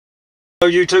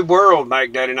Hello YouTube world,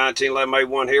 Mack Daddy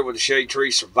 1911A1 here with the Shade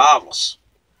Tree Survivals.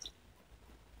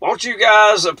 Want you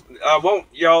guys, I want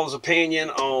y'all's opinion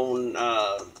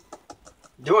on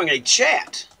doing a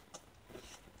chat.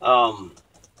 My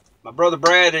brother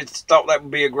Brad had thought that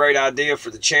would be a great idea for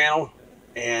the channel,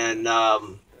 and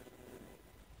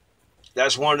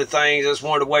that's one of the things. That's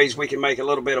one of the ways we can make a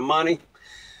little bit of money.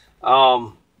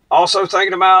 Also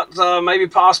thinking about maybe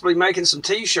possibly making some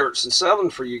t-shirts and selling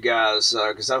for you guys,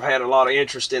 because I've had a lot of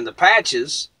interest in the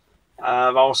patches.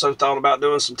 I've also thought about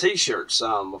doing some t-shirts.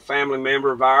 A family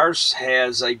member of ours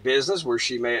has a business where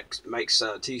she makes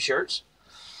t-shirts.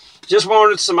 Just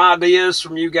wanted some ideas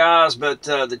from you guys, but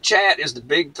the chat is the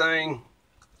big thing.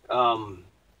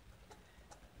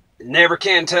 Never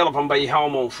can tell if I'm going to be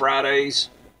home on Fridays,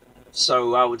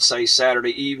 so I would say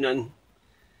Saturday evening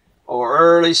or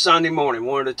early Sunday morning,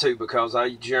 one of the two, because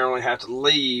I generally have to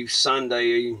leave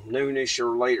Sunday noonish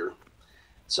or later.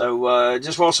 So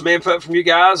just want some input from you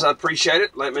guys. I appreciate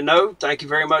it. Let me know. Thank you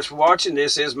very much for watching.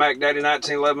 This is Mack Daddy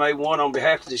 1911A1 on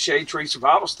behalf of the Shade Tree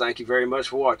Survivals. Thank you very much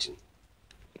for watching.